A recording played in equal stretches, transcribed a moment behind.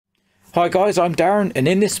Hi guys, I'm Darren, and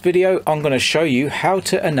in this video I'm going to show you how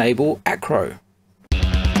to enable Acro.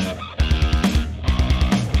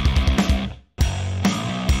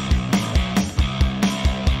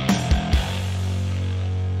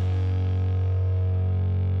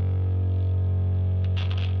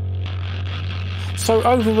 So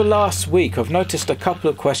over the last week I've noticed a couple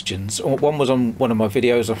of questions. One was on one of my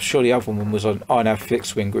videos, I'm sure the other one was on iNav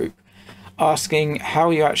fixed wing group, asking how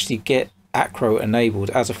you actually get Acro enabled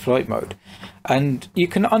as a flight mode. And you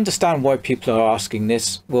can understand why people are asking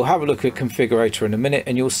this. We'll have a look at configurator in a minute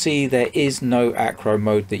and you'll see there is no Acro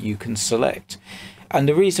mode that you can select. And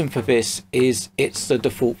the reason for this is it's the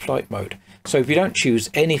default flight mode. So if you don't choose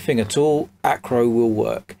anything at all, Acro will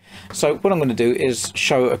work. So what I'm going to do is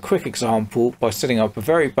show a quick example by setting up a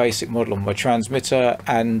very basic model on my transmitter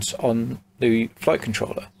and on the flight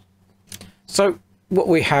controller. So what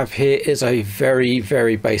we have here is a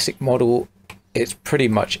very basic model. It's pretty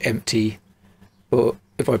much empty, but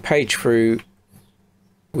if I page through,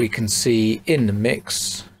 we can see in the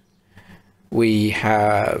mix we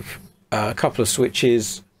have a couple of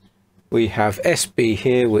switches. We have SB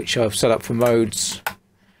here, which I've set up for modes,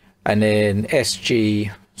 and then SG,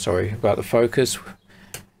 sorry about the focus,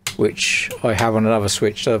 which I have on another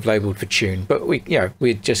switch that I've labeled for tune. But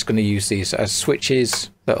we're just going to use these as switches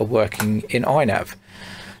that are working in iNav.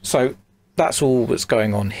 So that's all that's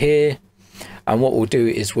going on here. And what we'll do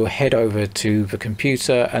is we'll head over to the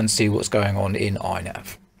computer and see what's going on in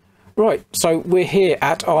iNav. Right, so we're here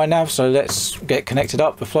at iNav, so let's get connected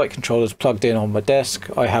up. The flight controller's plugged in on my desk.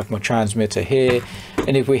 I have my transmitter here.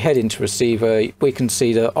 And if we head into receiver, we can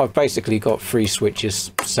see that I've basically got 3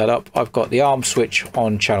 switches set up. I've got the ARM switch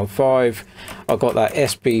on channel 5. I've got that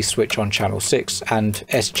SB switch on channel 6 and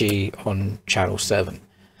SG on channel 7.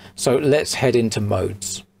 So let's head into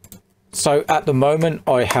modes. So at the moment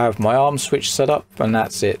I have my ARM switch set up and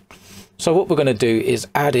that's it. So what we're going to do is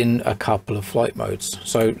add in a couple of flight modes.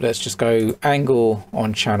 So let's just go angle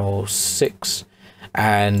on channel 6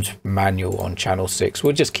 and manual on channel 6.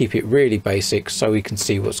 We'll just keep it really basic so we can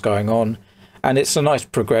see what's going on. And it's a nice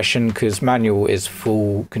progression because manual is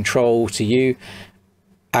full control to you.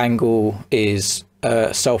 Angle is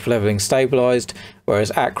self-leveling stabilized,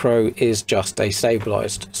 whereas Acro is just a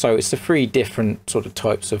stabilized. So it's the 3 different sort of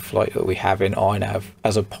types of flight that we have in iNav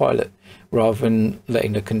as a pilot, rather than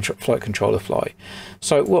letting the flight controller fly.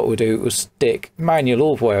 So what we'll do is stick manual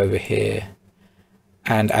all the way over here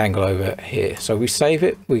and angle over here. So we save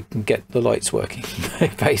it, we can get the lights working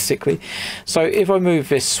basically. So if I move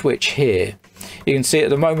this switch here, you can see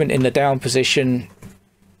at the moment in the down position,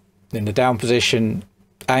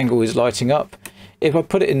 angle is lighting up. If I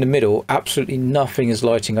put it in the middle, absolutely nothing is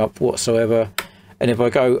lighting up whatsoever. And if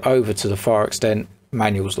I go over to the far extent,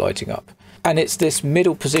 manual's lighting up. And it's this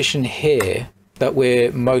middle position here that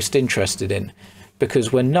we're most interested in,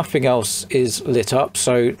 because when nothing else is lit up,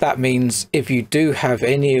 so that means if you do have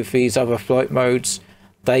any of these other flight modes,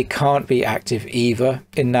 they can't be active either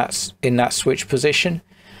in that switch position.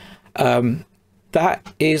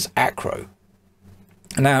 That is Acro.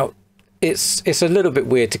 Now, it's a little bit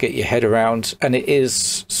weird to get your head around, and it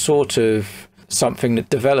is sort of something that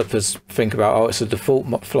developers think about. Oh, it's a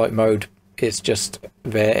default flight mode. It's just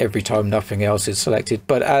there every time nothing else is selected.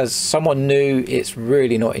 But as someone new, it's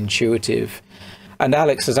really not intuitive. And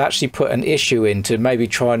Alex has actually put an issue in to maybe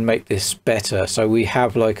try and make this better. So we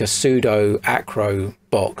have like a pseudo Acro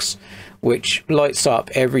box, which lights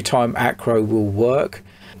up every time Acro will work,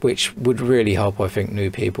 which would really help, I think,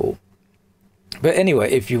 new people. But anyway,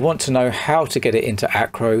 if you want to know how to get it into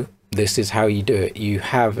Acro, this is how you do it. You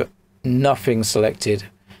have nothing selected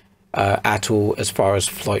at all as far as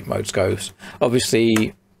flight modes goes.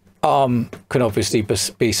 Obviously, ARM can obviously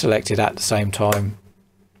be selected at the same time,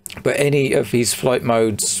 but any of these flight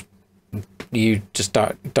modes, you just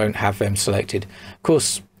don't have them selected. Of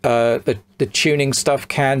course, the tuning stuff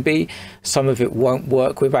can be. Some of it won't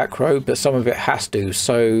work with Acro, but some of it has to.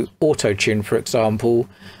 So auto tune, for example,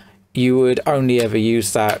 you would only ever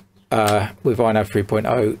use that with iNav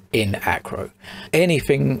 3.0 in Acro.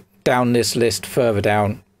 Anything down this list further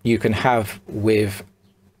down you can have with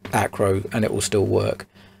Acro and it will still work.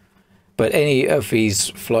 But any of these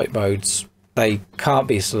flight modes, they can't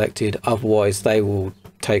be selected, otherwise they will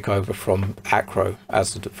take over from Acro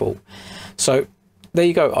as the default. So there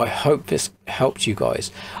you go. I hope this helped you guys.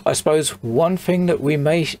 I suppose one thing that we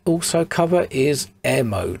may also cover is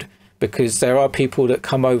Airmode, because there are people that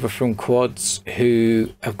come over from quads who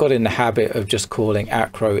have got in the habit of just calling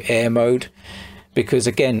Acro Airmode, because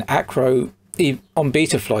again, Acro on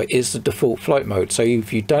Betaflight is the default flight mode. So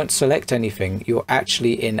if you don't select anything, you're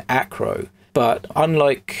actually in Acro. But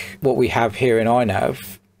unlike what we have here in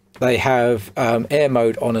iNav, they have air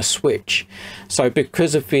mode on a switch. So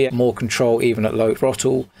because of the more control even at low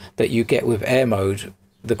throttle that you get with air mode,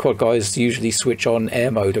 the quad guys usually switch on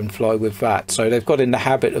air mode and fly with that. So they've got in the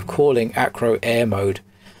habit of calling Acro air mode,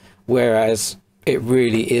 whereas it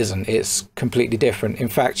really isn't. It's completely different. In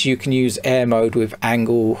fact, you can use air mode with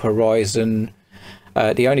angle, horizon.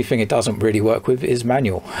 The only thing it doesn't really work with is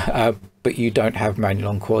manual, but you don't have manual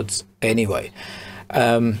on quads anyway.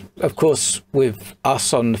 Of course, with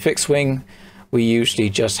us on the fixed wing, we usually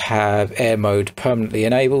just have air mode permanently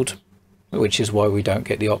enabled, which is why we don't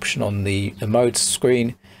get the option on the mode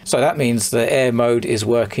screen. So that means that air mode is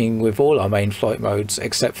working with all our main flight modes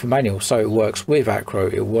except for manual. So it works with Acro,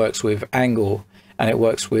 it works with angle, and it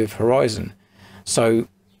works with horizon. So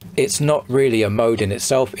it's not really a mode in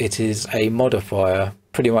itself, it is a modifier,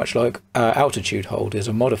 pretty much like altitude hold is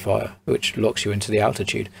a modifier which locks you into the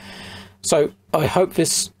altitude. So I hope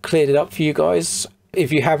this cleared it up for you guys.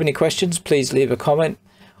 If you have any questions, please leave a comment,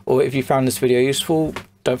 or if you found this video useful,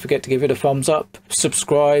 don't forget to give it a thumbs up,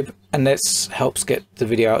 subscribe, and this helps get the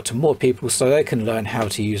video out to more people so they can learn how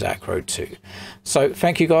to use Acro too. So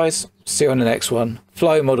thank you guys, see you on the next one.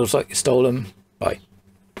 Fly models like you stole them. Bye.